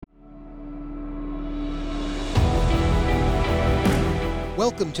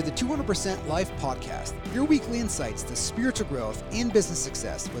Welcome to the 200% Life Podcast, your weekly insights to spiritual growth and business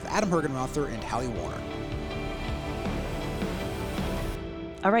success with Adam Hergenrother and Hallie Warner.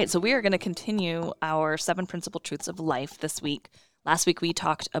 All right, so we are going to continue our 7 principal truths of life this week. Last week we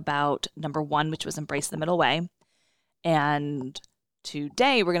talked about number 1, which was embrace the middle way. And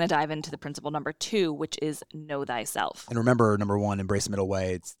today we're going to dive into the principle number 2, which is know thyself. And remember, number 1, embrace the middle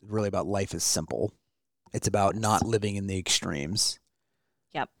way. It's really about life is simple. It's about not living in the extremes.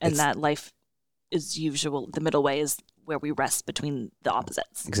 Yep, and that life is the middle way is where we rest between the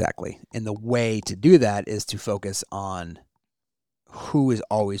opposites. Exactly. And the way to do that is to focus on who is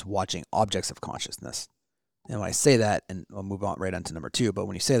always watching objects of consciousness. And when I say that, and I'll move on right on to number 2, but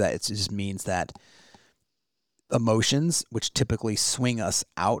when you say that, it just means that emotions, which typically swing us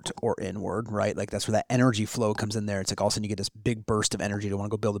out or inward, right? Like that's where that energy flow comes in there. It's like all of a sudden you get this big burst of energy to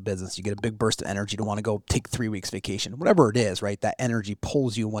want to go build a business. You get a big burst of energy to want to go take 3 weeks vacation, whatever it is, right? That energy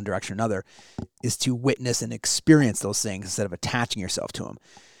pulls you in one direction or another, is to witness and experience those things instead of attaching yourself to them.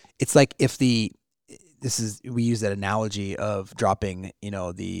 It's like we use that analogy of dropping,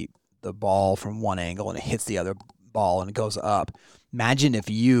 the ball from one angle and it hits the other ball and it goes up. Imagine if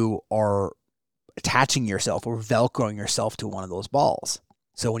you are attaching yourself or velcroing yourself to one of those balls.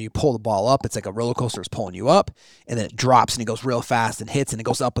 So when you pull the ball up, it's like a roller coaster is pulling you up, and then it drops and it goes real fast and hits and it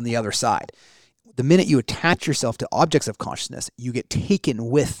goes up on the other side. The minute you attach yourself to objects of consciousness, you get taken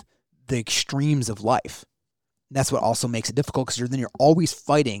with the extremes of life. And that's what also makes it difficult, because then you're always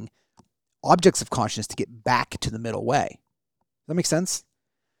fighting objects of consciousness to get back to the middle way. Does that make sense?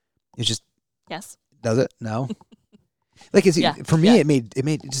 It's just yes. Does it? No. For me,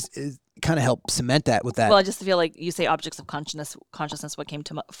 it kind of help cement that with that. Well, I just feel like you say objects of consciousness. What came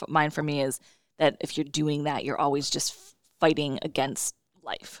to mind for me is that if you're doing that, you're always just fighting against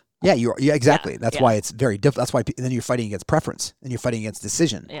life. Yeah, exactly. That's why it's very difficult. That's why then you're fighting against preference and you're fighting against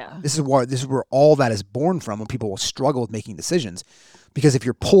decision. Yeah. This is where all that is born from, when people will struggle with making decisions. Because if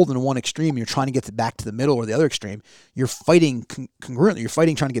you're pulled in one extreme and you're trying to get back to the middle or the other extreme, you're fighting congruently. You're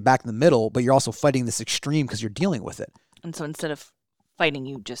fighting trying to get back in the middle, but you're also fighting this extreme because you're dealing with it. And so instead of fighting,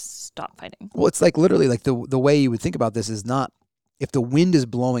 you just stop fighting. Well, it's like literally like the way you would think about this is not, if the wind is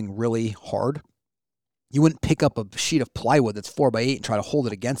blowing really hard, you wouldn't pick up a sheet of plywood that's 4x8 and try to hold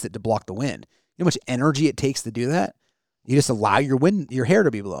it against it to block the wind. You know how much energy it takes to do that? You just allow your hair to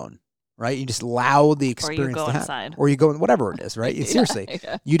be blown, right? You just allow the experience to happen. Or you go whatever it is, right? Seriously.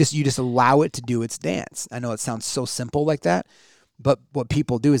 Yeah. You just allow it to do its dance. I know it sounds so simple like that, but what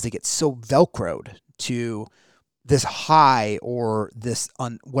people do is they get so velcroed to this high or this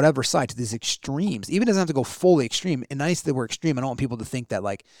on whatever side, to these extremes. Even doesn't have to go fully extreme. And nice that we're extreme. I don't want people to think that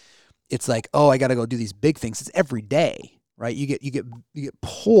like it's like, oh, I got to go do these big things. It's every day, right? You get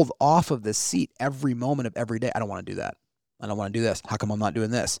pulled off of this seat every moment of every day. I don't want to do that. I don't want to do this. How come I'm not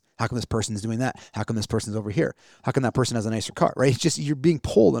doing this? How come this person's doing that? How come this person's over here? How come that person has a nicer car, right? It's just you're being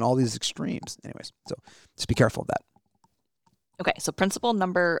pulled in all these extremes. Anyways, so just be careful of that. Okay, so principle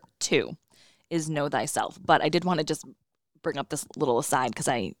number 2 is know thyself. But I did want to just bring up this little aside, because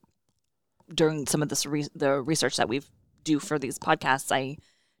during some of this the research that we do for these podcasts, I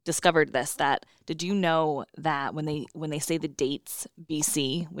discovered that did you know that when they say the dates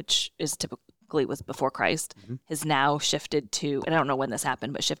BC, which is typically was before Christ, has now shifted to, and I don't know when this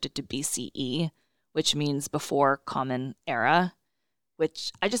happened, but shifted to BCE, which means before Common Era,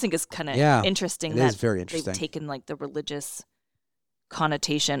 which I just think is kind of interesting. It is very interesting. They've taken like the religious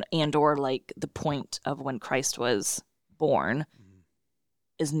connotation and or like the point of when Christ was born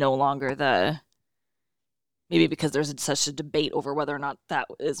is no longer maybe because there's such a debate over whether or not that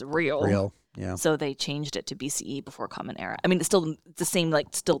is real. Yeah. So they changed it to BCE, before Common Era. I mean, it's still the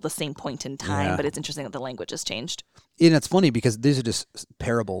same point in time, but it's interesting that the language has changed. And it's funny because these are just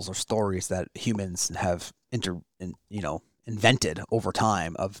parables or stories that humans have invented over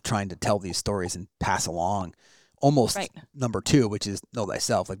time of trying to tell these stories and pass along. Almost right. Number 2, which is know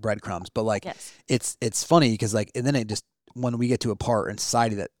thyself, like breadcrumbs. But like, it's funny because like, and then it just, when we get to a part in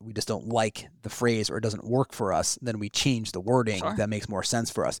society that we just don't like the phrase or it doesn't work for us, then we change the wording that makes more sense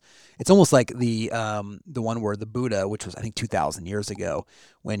for us. It's almost like the one where the Buddha, which was I think 2,000 years ago,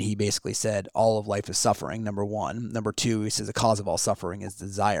 when he basically said all of life is suffering, number 1. Number 2, he says the cause of all suffering is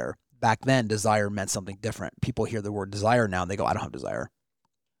desire. Back then, desire meant something different. People hear the word desire now and they go, I don't have desire.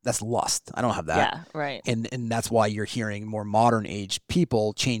 That's lust. I don't have that. Yeah, right. And that's why you're hearing more modern age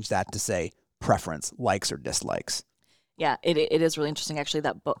people change that to say preference, likes or dislikes. Yeah, it is really interesting, actually.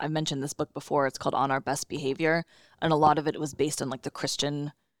 That book, I mentioned this book before. It's called On Our Best Behavior, and a lot of it was based on like the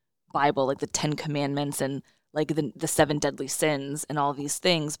Christian Bible, like the 10 Commandments and like the 7 deadly sins and all these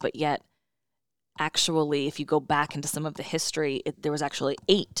things. But yet actually, if you go back into some of the history, there was actually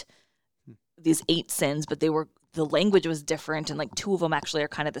these 8 sins, but the language was different, and like 2 of them actually are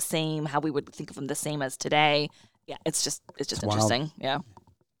kind of the same, how we would think of them the same as today. Yeah, it's just interesting. Wild. Yeah.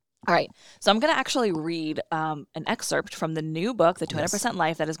 All right. So I'm going to actually read an excerpt from the new book, The 200%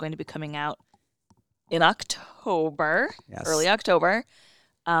 Life, that is going to be coming out in October, early October.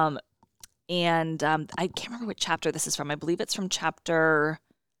 And I can't remember what chapter this is from. I believe it's from chapter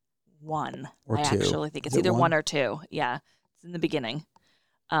 1. Or 2. I actually think it's either 1 or 2. Yeah. It's in the beginning.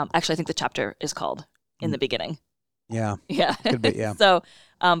 Actually, I think the chapter is called In the Beginning. Yeah. Yeah. Could be, yeah. So,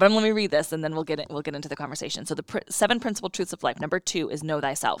 but let me read this, and then we'll get into the conversation. So the 7 principal truths of life. Number 2 is know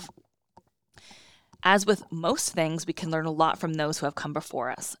thyself. As with most things, we can learn a lot from those who have come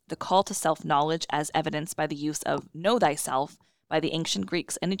before us. The call to self-knowledge, as evidenced by the use of know thyself by the ancient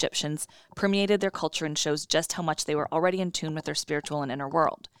Greeks and Egyptians, permeated their culture and shows just how much they were already in tune with their spiritual and inner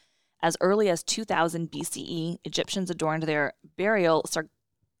world. As early as 2000 BCE, Egyptians adorned their burial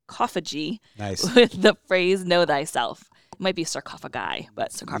sarcophagi with the phrase know thyself. It might be sarcophagi,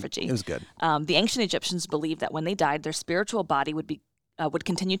 but sarcophagi. It was good. The ancient Egyptians believed that when they died, their spiritual body would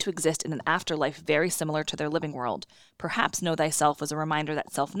continue to exist in an afterlife very similar to their living world. Perhaps know thyself was a reminder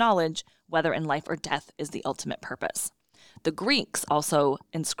that self-knowledge, whether in life or death, is the ultimate purpose. The Greeks also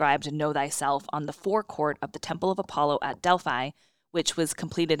inscribed know thyself on the forecourt of the Temple of Apollo at Delphi, which was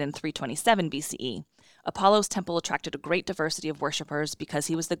completed in 327 BCE. Apollo's temple attracted a great diversity of worshippers because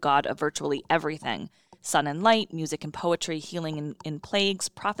he was the god of virtually everything: sun and light, music and poetry, healing and plagues,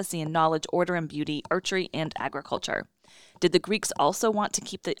 prophecy and knowledge, order and beauty, archery and agriculture. Did the Greeks also want to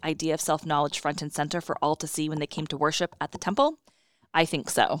keep the idea of self-knowledge front and center for all to see when they came to worship at the temple? I think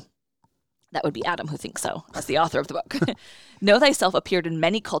so. That would be Adam who thinks so, as the author of the book. Know thyself appeared in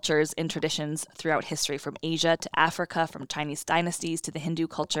many cultures and traditions throughout history, from Asia to Africa, from Chinese dynasties to the Hindu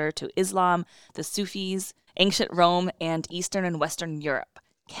culture to Islam, the Sufis, ancient Rome, and Eastern and Western Europe.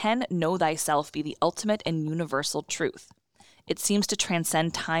 Can know thyself be the ultimate and universal truth? It seems to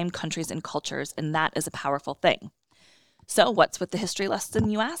transcend time, countries, and cultures, and that is a powerful thing. So what's with the history lesson,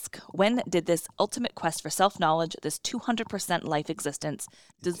 you ask? When did this ultimate quest for self-knowledge, this 200% life existence,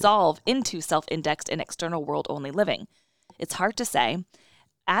 dissolve into self-indexed and external world-only living? It's hard to say.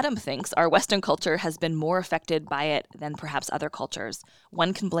 Adam thinks our Western culture has been more affected by it than perhaps other cultures.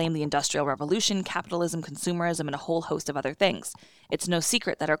 One can blame the Industrial Revolution, capitalism, consumerism, and a whole host of other things. It's no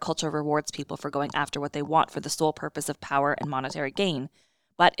secret that our culture rewards people for going after what they want for the sole purpose of power and monetary gain.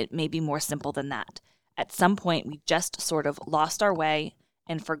 But it may be more simple than that. At some point, we just sort of lost our way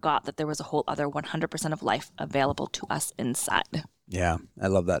and forgot that there was a whole other 100% of life available to us inside. Yeah, I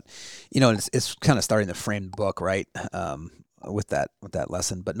love that. It's kind of starting to frame the book, right? With that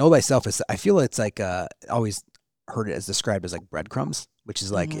lesson. But know thyself is, I feel it's like, always heard it as described as like breadcrumbs, which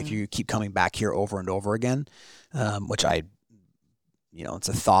is like, if you keep coming back here over and over again, which it's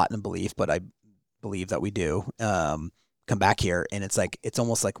a thought and a belief, but I believe that we do, come back here, and it's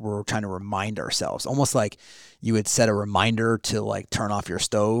almost like we're trying to remind ourselves, almost like you would set a reminder to like turn off your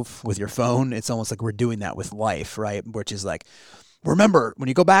stove with your phone. It's almost like we're doing that with life, right? Which is like, remember, when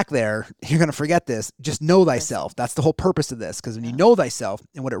you go back there, you're going to forget this. Just know thyself. That's the whole purpose of this. Because when you know thyself,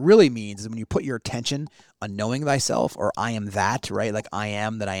 and what it really means is when you put your attention on knowing thyself, or I am that, right? Like I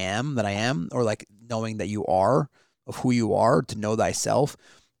am that I am that I am, or like knowing that you are of who you are, to know thyself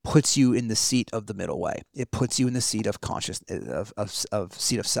puts you in the seat of the middle way. It puts you in the seat of consciousness, of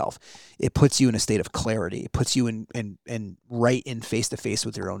seat of self. It puts you in a state of clarity. It puts you in right in face to face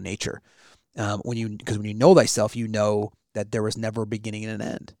with your own nature. Because when you know thyself, you know that there was never a beginning and an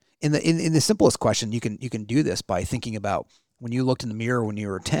end. In the simplest question, you can do this by thinking about when you looked in the mirror when you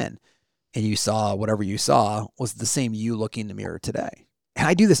were 10 and you saw whatever you saw was the same you looking in the mirror today. And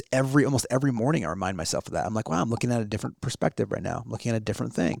I do this almost every morning. I remind myself of that. I'm like, wow, I'm looking at a different perspective right now. I'm looking at a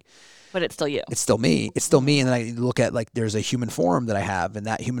different thing. But it's still you. It's still me. It's still me. And then I look at like, there's a human form that I have, and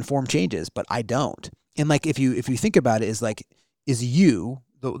that human form changes, but I don't. And like, if you think about it, is you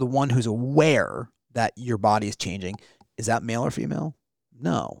the one who's aware that your body is changing? Is that male or female?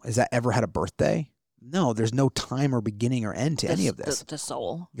 No. Has that ever had a birthday? No. There's no time or beginning or end to any of this. The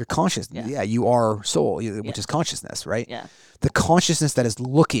soul. You're conscious. Yeah, you are soul, which is consciousness, right? Yeah. The consciousness that is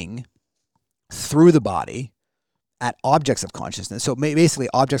looking through the body at objects of consciousness. So basically,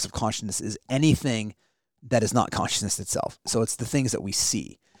 objects of consciousness is anything that is not consciousness itself. So it's the things that we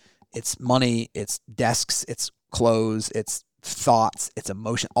see. It's money, it's desks, it's clothes, it's thoughts, it's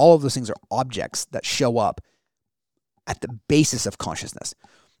emotion. All of those things are objects that show up at the basis of consciousness.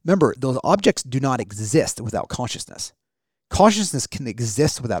 Remember, those objects do not exist without consciousness. Consciousness can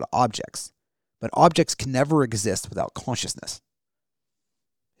exist without objects, but objects can never exist without consciousness.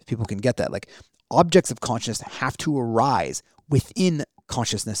 people can get that. Like objects of consciousness have to arise within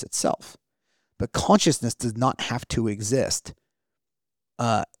consciousness itself. But consciousness does not have to exist.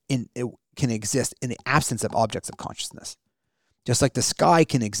 It can exist in the absence of objects of consciousness. Just like the sky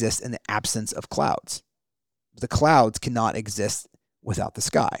can exist in the absence of clouds. The clouds cannot exist without the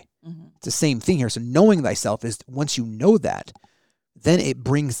sky. Mm-hmm. It's the same thing here. So knowing thyself is, once you know that, then it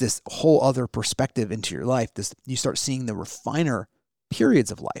brings this whole other perspective into your life. You start seeing the refiner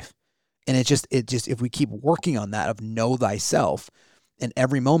periods of life. And it just, if we keep working on that of know thyself, and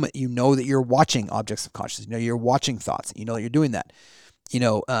every moment you know that you're watching objects of consciousness, you know you're watching thoughts, you know that you're doing that. You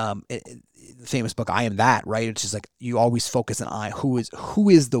know, the famous book, I Am That, right? It's just like you always focus on I. Who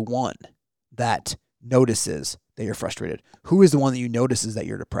is the one that notices that you're frustrated? Who is the one that you notices that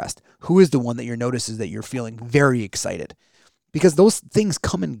you're depressed? Who is the one that you notices that you're feeling very excited? Because those things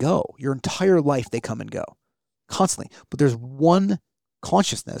come and go. Your entire life, they come and go constantly. But there's one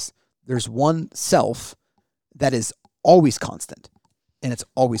consciousness, there's one self that is always constant, and it's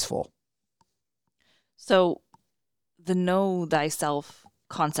always full. So the know thyself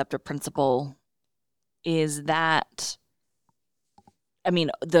concept or principle is that, I mean,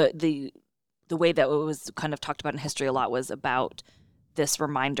 the way that it was kind of talked about in history a lot was about this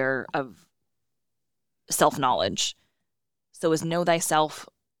reminder of self-knowledge. So is know thyself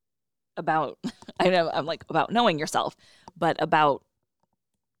about, I know I'm like about knowing yourself, but about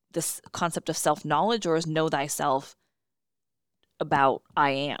this concept of self-knowledge, or is know thyself about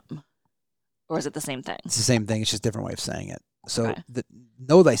I am? Or is it the same thing? It's the same thing. It's just a different way of saying it. So okay.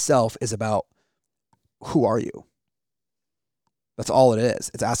 Know thyself is about who are you? That's all it is.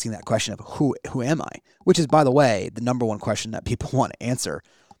 It's asking that question of who am I? Which is, by the way, the number one question that people want to answer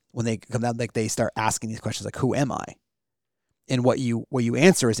when they come down, like they start asking these questions like, who am I? And what you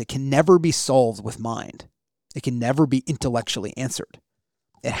answer is, it can never be solved with mind. It can never be intellectually answered.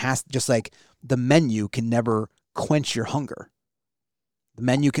 It has, just like the menu can never quench your hunger. The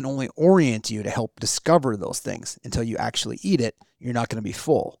menu can only orient you to help discover those things. Until you actually eat it, you're not going to be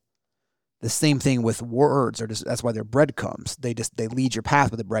full. The same thing with words, that's why they're breadcrumbs. They lead your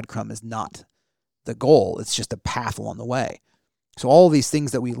path, but the breadcrumb is not the goal. It's just a path along the way. So all these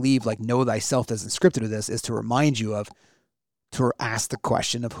things that we leave, like know thyself, as inscripted to this, is to remind you of, to ask the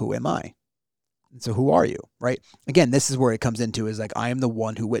question of who am I? And so who are you, right? Again, this is where it comes into, is like, I am the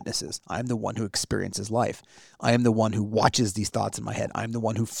one who witnesses. I am the one who experiences life. I am the one who watches these thoughts in my head. I am the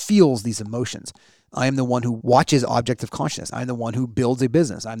one who feels these emotions. I am the one who watches object of consciousness. I'm the one who builds a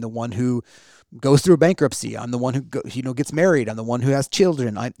business. I'm the one who goes through a bankruptcy. I'm the one who gets married. I'm the one who has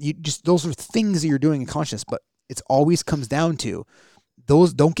children. Those are things that you're doing in consciousness, but it always comes down to,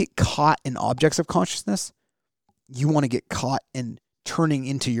 those don't get caught in objects of consciousness. You want to get caught in turning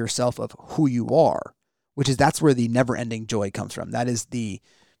into yourself of who you are, that's where the never-ending joy comes from. That is the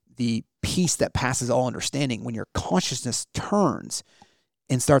peace that passes all understanding, when your consciousness turns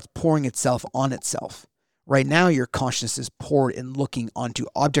and starts pouring itself on itself. Right now, your consciousness is poured in looking onto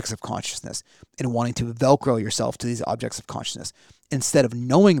objects of consciousness and wanting to Velcro yourself to these objects of consciousness, instead of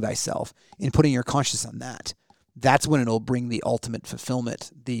knowing thyself and putting your consciousness on that. That's when it'll bring the ultimate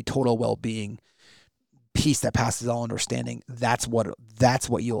fulfillment, the total well-being, peace that passes all understanding. That's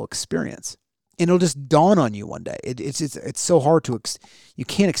what you'll experience, and it'll just dawn on you one day. It's so hard to you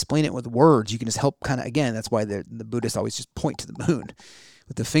can't explain it with words. You can just help kind of, again, that's why the Buddhists always just point to the moon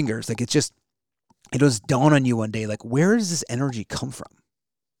with the fingers. Like it'll just dawn on you one day, like, where does this energy come from?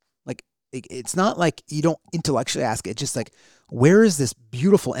 Like it's not like you don't intellectually ask it. It's just like, where is this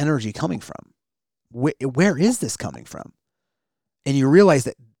beautiful energy coming from? Where is this coming from? And you realize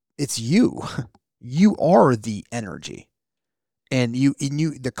that it's you. You are the energy, and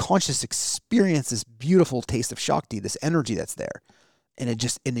the conscious experience this beautiful taste of Shakti, this energy that's there, and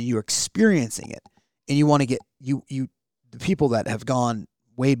you're experiencing it, and you want to get the people that have gone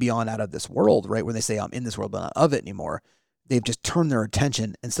way beyond out of this world, right? When they say I'm in this world but not of it anymore, they've just turned their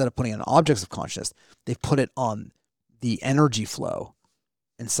attention, instead of putting it on objects of consciousness, they've put it on the energy flow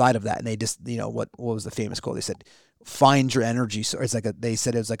inside of that, and they just, what was the famous quote? They said, "Find your energy." So they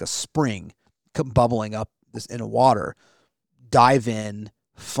said it was like a spring bubbling up in a water. Dive in,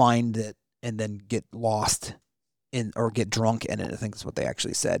 find it, and then get lost in, or get drunk in it. I think that's what they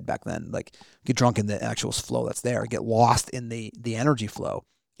actually said back then. Like, get drunk in the actual flow that's there. Get lost in the energy flow,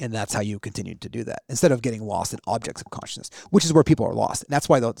 and that's how you continue to do that, instead of getting lost in objects of consciousness, which is where people are lost. And that's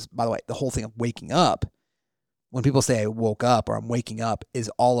why, by the way, the whole thing of waking up, when people say I woke up or I'm waking up,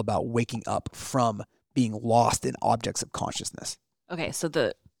 is all about waking up from being lost in objects of consciousness. Okay, so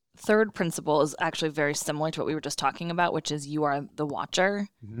the third principle is actually very similar to what we were just talking about, which is you are the watcher.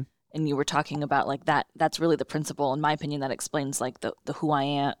 Mm-hmm. and you were talking about like that's really the principle, in my opinion, that explains like the who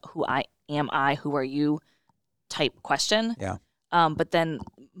I, who are you type question. Yeah. But then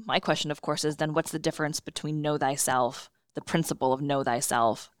my question, of course, is then what's the difference between know thyself, the principle of know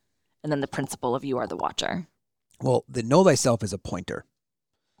thyself, and then the principle of you are the watcher? Well, the know thyself is a pointer,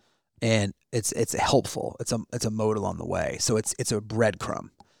 and it's helpful. It's a mode along the way. So it's a breadcrumb.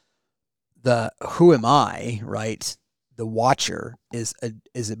 The who am I, right? The watcher is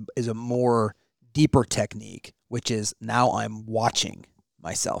a more deeper technique, which is now I'm watching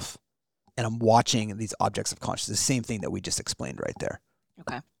myself, and I'm watching these objects of consciousness. The same thing that we just explained right there.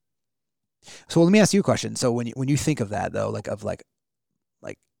 Okay. So let me ask you a question. So when you think of that though, like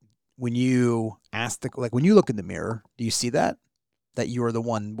when you ask when you look in the mirror, do you see that you are the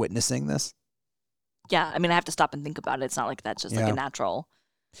one witnessing this? Yeah, I mean, I have to stop and think about it. It's not like that's just like a natural.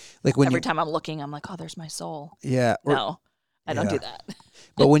 Like when every time I'm looking, I'm like, oh, there's my soul. Yeah. No, I don't do that.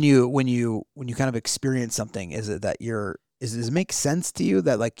 But when you kind of experience something, is it that does it make sense to you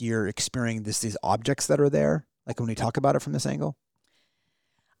that like you're experiencing these objects that are there? Like when we talk about it from this angle?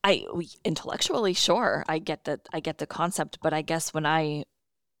 Intellectually, sure, I get the concept, but I guess when I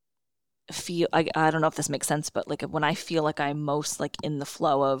feel, I don't know if this makes sense, but like when I feel like I'm most like in the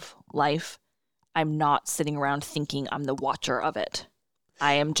flow of life, I'm not sitting around thinking I'm the watcher of it.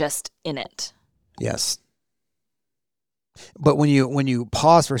 I am just in it. Yes. But when you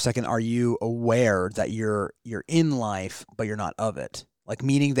pause for a second, are you aware that you're in life, but you're not of it? Like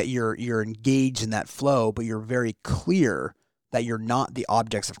meaning that you're engaged in that flow, but you're very clear that you're not the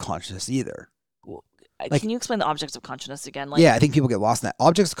objects of consciousness either. Can you explain the objects of consciousness again? Yeah, I think people get lost in that.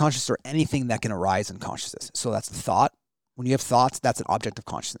 Objects of consciousness are anything that can arise in consciousness. So that's the thought. When you have thoughts, that's an object of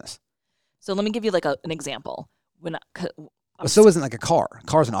consciousness. So let me give you like an example. So isn't like a car. A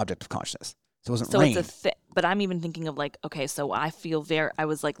car is an object of consciousness. So it wasn't rain. It's but I'm even thinking of like, okay, so I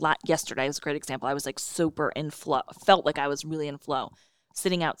was like yesterday was a great example. I was like super in flow, felt like I was really in flow.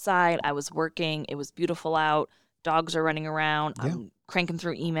 Sitting outside, I was working, it was beautiful out, dogs are running around, yeah. I'm cranking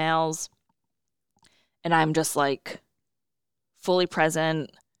through emails, and I'm just like fully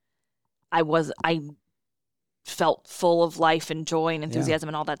present. I felt full of life and joy and enthusiasm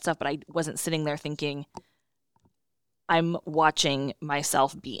and all that stuff, but I wasn't sitting there thinking, I'm watching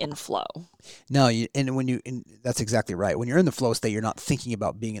myself be in flow. No, that's exactly right. When you're in the flow state, you're not thinking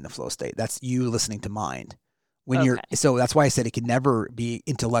about being in the flow state. That's you listening to mind. So that's why I said it can never be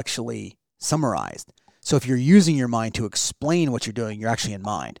intellectually summarized. So if you're using your mind to explain what you're doing, you're actually in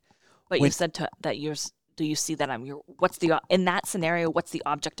mind. But you said that do you see that in that scenario, what's the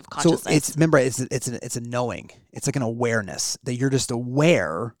object of consciousness? So it's a knowing. It's like an awareness that you're just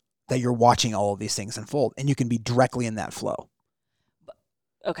aware that you're watching all of these things unfold, and you can be directly in that flow.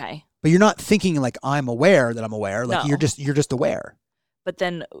 Okay. But you're not thinking like I'm aware that I'm aware. Like no. you're just aware.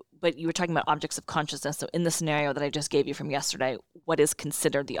 But you were talking about objects of consciousness. So in the scenario that I just gave you from yesterday, what is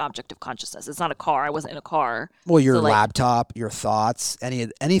considered the object of consciousness? It's not a car. I wasn't in a car. Well, your laptop, your thoughts,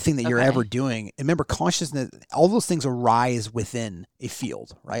 anything that you're ever doing. And remember, consciousness, all those things arise within a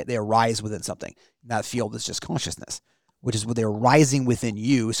field, right? They arise within something. And that field is just consciousness, which is what they're rising within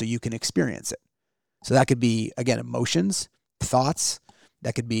you so you can experience it. So that could be, again, emotions, thoughts.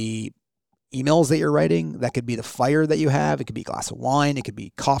 That could be emails that you're writing. That could be the fire that you have. It could be a glass of wine. It could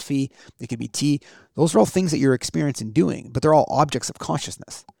be coffee. It could be tea. Those are all things that you're experiencing doing, but they're all objects of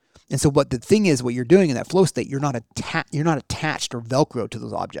consciousness. And so what the thing is, what you're doing in that flow state, you're not attached or Velcro to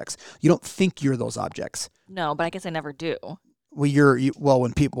those objects. You don't think you're those objects. No, but I guess I never do. Well,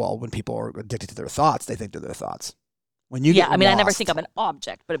 when people are addicted to their thoughts, they think they're their thoughts. When you I never think of an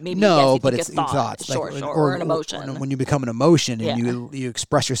object, but maybe but it's thoughts, sure, or an emotion. When you become an emotion and you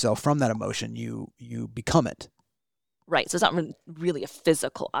express yourself from that emotion, you become it. Right. So it's not really a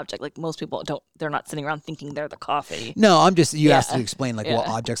physical object. Like most people they're not sitting around thinking they're the coffee. No, you asked to explain what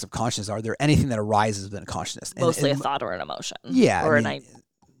objects of consciousness are. There anything that arises within consciousness? Mostly a thought or an emotion. Yeah. Or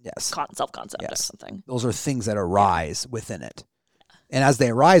self-concept yes. or something. Those are things that arise within it. And as they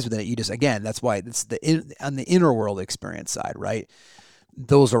arise within it, that's why it's on the inner world experience side, right?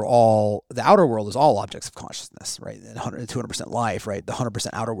 Those are all, the outer world is all objects of consciousness, right? And 200% life, right? The 100%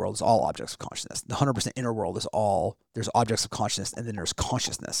 outer world is all objects of consciousness. The 100% inner world is there's objects of consciousness, and then there's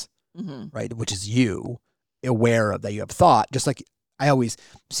consciousness, right? Which is you aware of that you have thought. Just like I always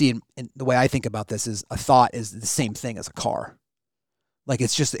see, in the way I think about this is a thought is the same thing as a car. Like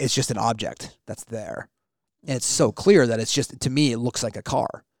it's just an object that's there. And it's so clear that it's just, to me, it looks like a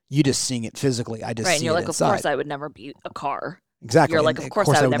car. You just seeing it physically. I just see it inside. Right, and you're like, of course I would never be a car. Exactly. You're like, of course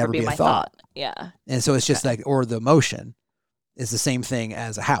I would never be my thought. Yeah. And so it's just like, or the emotion is the same thing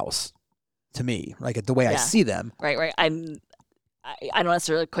as a house to me. Like the way I see them. Right. I don't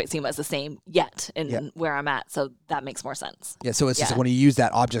necessarily quite see them as the same yet in Yeah. where I'm at. So that makes more sense. Yeah, so it's just Yeah. like when you use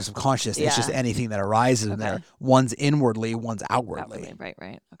that object of consciousness, it's just Yeah. anything that arises in there. Okay. One's inwardly, one's outwardly. Outwardly. Right.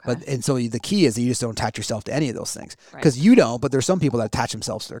 Okay. But and so the key is that you just don't attach yourself to any of those things Right. because you don't. But there's some people that attach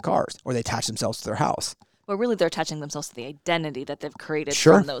themselves to their cars or they attach themselves to their house. Well, really, they're attaching themselves to the identity that they've created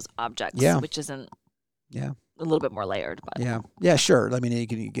Sure. from those objects, Yeah. which isn't Yeah. a little bit more layered. But Yeah, sure. I mean,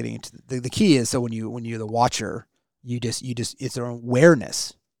 you're getting into the key is so when you're the watcher, you just it's an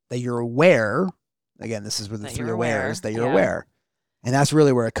awareness that you're aware. Again, this is where the That three you're aware. awares that you're Yeah. aware, and that's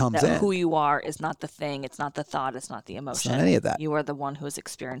really where it comes that in. who you are is not the thing, it's not the thought, it's not the It's emotion. not any of that. You are the one who is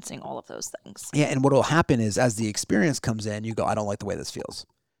experiencing all of those things. Yeah, and what will happen is as the experience comes in, you go, I don't like the way this feels.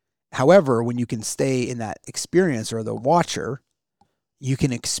 However, when you can stay in that experience or the watcher, you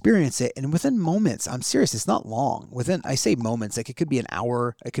can experience it, and within moments, I'm serious, it's not long. I say moments, like it could be an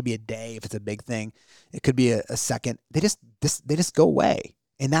hour, it could be a day if it's a big thing, it could be a second. They just go away,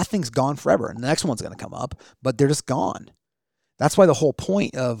 and that thing's gone forever. And the next one's going to come up, but they're just gone. That's why the whole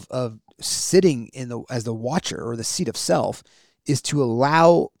point of sitting as the watcher or the seat of self is to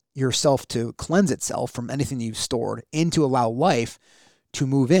allow yourself to cleanse itself from anything you've stored and to allow life to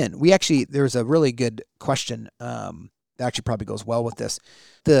move in. There's a really good question that actually probably goes well with this.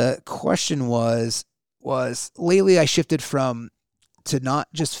 The question was lately I shifted to not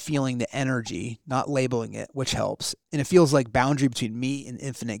just feeling the energy, not labeling it, which helps. And it feels like boundary between me and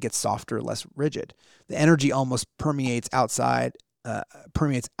infinite gets softer, less rigid. The energy almost permeates out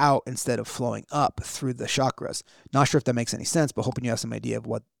instead of flowing up through the chakras. Not sure if that makes any sense, but hoping you have some idea of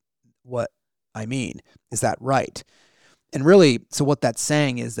what I mean. Is that right? And really, so what that's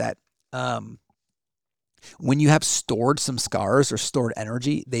saying is that when you have stored some scars or stored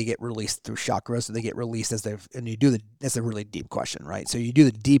energy, they get released through chakras. So they get released that's a really deep question, right? So you do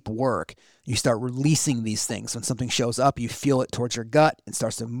the deep work, you start releasing these things. When something shows up, you feel it towards your gut, it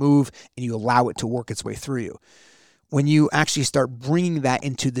starts to move, and you allow it to work its way through you. When you actually start bringing that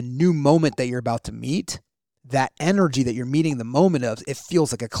into the new moment that you're about to meet, that energy that you're meeting the moment of, it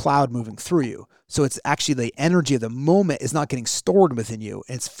feels like a cloud moving through you. So it's actually the energy of the moment is not getting stored within you.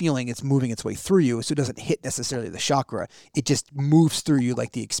 It's moving its way through you. So it doesn't hit necessarily the chakra. It just moves through you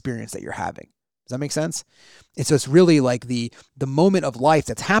like the experience that you're having. Does that make sense? And so it's really like the moment of life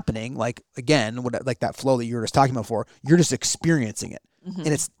that's happening, like again, like that flow that you were just talking about before, you're just experiencing it.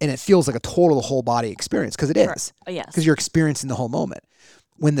 Mm-hmm. And it feels like a total whole body experience because it is. Yes. Because you're experiencing the whole moment.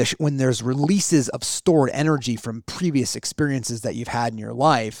 When there's releases of stored energy from previous experiences that you've had in your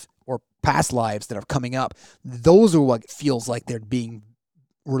life or past lives that are coming up, those are what feels like they're being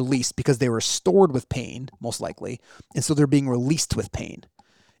released because they were stored with pain, most likely. And so they're being released with pain.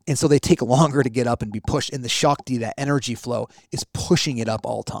 And so they take longer to get up and be pushed. And the Shakti, that energy flow, is pushing it up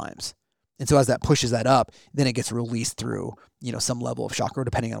all times. And so as that pushes that up, then it gets released through, some level of chakra,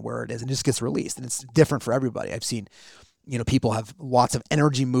 depending on where it is. And it just gets released. And it's different for everybody. I've seen people have lots of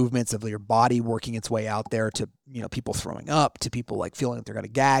energy movements of your body working its way out there to, people throwing up, to people like feeling like they're going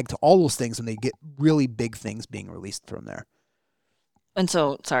to gag, to all those things when they get really big things being released from there. And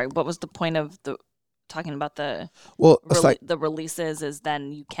so, sorry, what was the point of talking about the releases is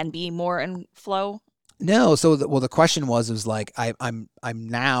then you can be more in flow? No. So, the question was like, I'm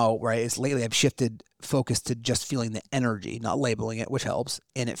now, right. It's lately I've shifted focus to just feeling the energy, not labeling it, which helps.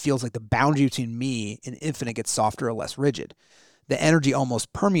 And it feels like the boundary between me and infinite gets softer or less rigid. The energy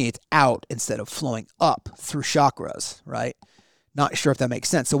almost permeates out instead of flowing up through chakras, right? Not sure if that makes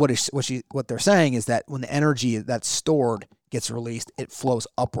sense. So what they're saying is that when the energy that's stored gets released, it flows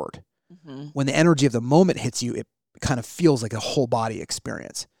upward. Mm-hmm. When the energy of the moment hits you, it kind of feels like a whole body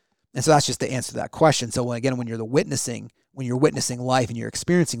experience. And so that's just the answer to that question. So when you're witnessing life and you're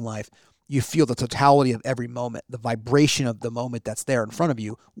experiencing life, you feel the totality of every moment, the vibration of the moment that's there in front of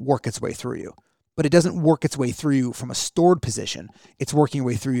you work its way through you. But it doesn't work its way through you from a stored position. It's working your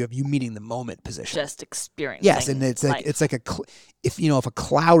way through you of you meeting the moment position. Just experiencing. Yes, and it's like if a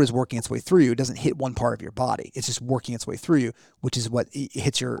cloud is working its way through you, it doesn't hit one part of your body. It's just working its way through you, which is what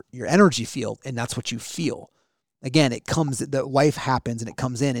hits your energy field, and that's what you feel. Again, the life happens and it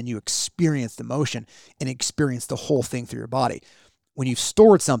comes in and you experience the motion and experience the whole thing through your body. When you've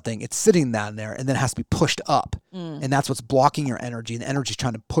stored something, it's sitting down there and then it has to be pushed up. And that's what's blocking your energy. And the energy is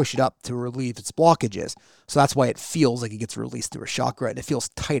trying to push it up to relieve its blockages. So that's why it feels like it gets released through a chakra and it feels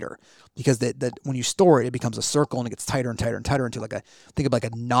tighter because when you store it, it becomes a circle and it gets tighter and tighter and tighter into think of like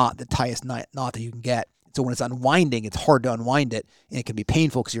a knot, the tightest knot that you can get. So when it's unwinding, it's hard to unwind it and it can be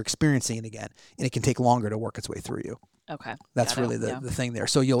painful because you're experiencing it again and it can take longer to work its way through you. Okay. That's Got it. really the, Yeah. the thing there.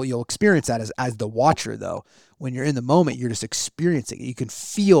 So you'll experience that as the watcher, though. When you're in the moment, you're just experiencing it. You can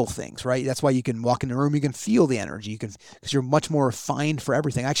feel things, right? That's why you can walk in the room. You can feel the energy. You can, because you're much more refined for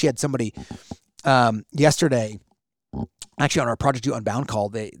everything. I actually had somebody yesterday, actually on our Project You Unbound call.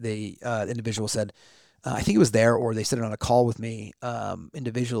 The individual said, I think it was there, or they said it on a call with me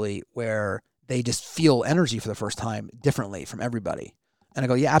individually, where they just feel energy for the first time differently from everybody. And I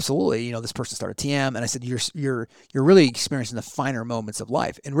go, yeah, absolutely. This person started TM, and I said, you're really experiencing the finer moments of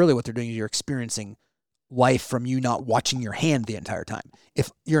life, and really what they're doing is you're experiencing life from you not watching your hand the entire time.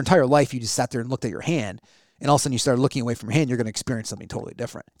 If your entire life you just sat there and looked at your hand, and all of a sudden you started looking away from your hand, you're going to experience something totally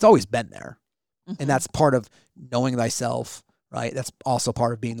different. It's always been there, and that's part of knowing thyself, right? That's also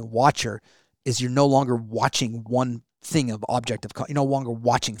part of being the watcher. Is you're no longer watching one thing of object of, you're no longer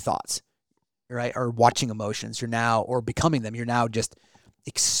watching thoughts, right? Or watching emotions. You're now, or becoming them. You're now just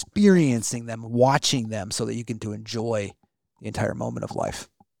experiencing them, watching them, so that you can to enjoy the entire moment of life.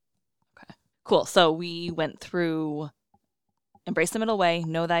 Okay. Cool. So we went through embrace the middle way,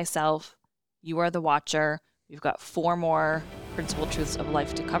 know thyself, you are the watcher. We've got 4 more principal truths of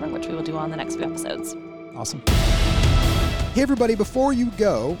life to cover, which we will do on the next few episodes. Awesome. Hey everybody, before you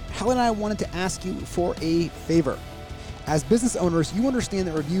go, Helen and I wanted to ask you for a favor. As business owners, you understand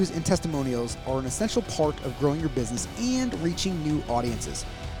that reviews and testimonials are an essential part of growing your business and reaching new audiences.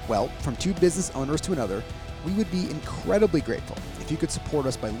 Well, from 2 business owners to another, we would be incredibly grateful if you could support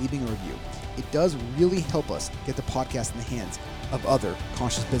us by leaving a review. It does really help us get the podcast in the hands of other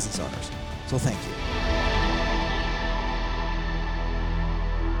conscious business owners. So thank you.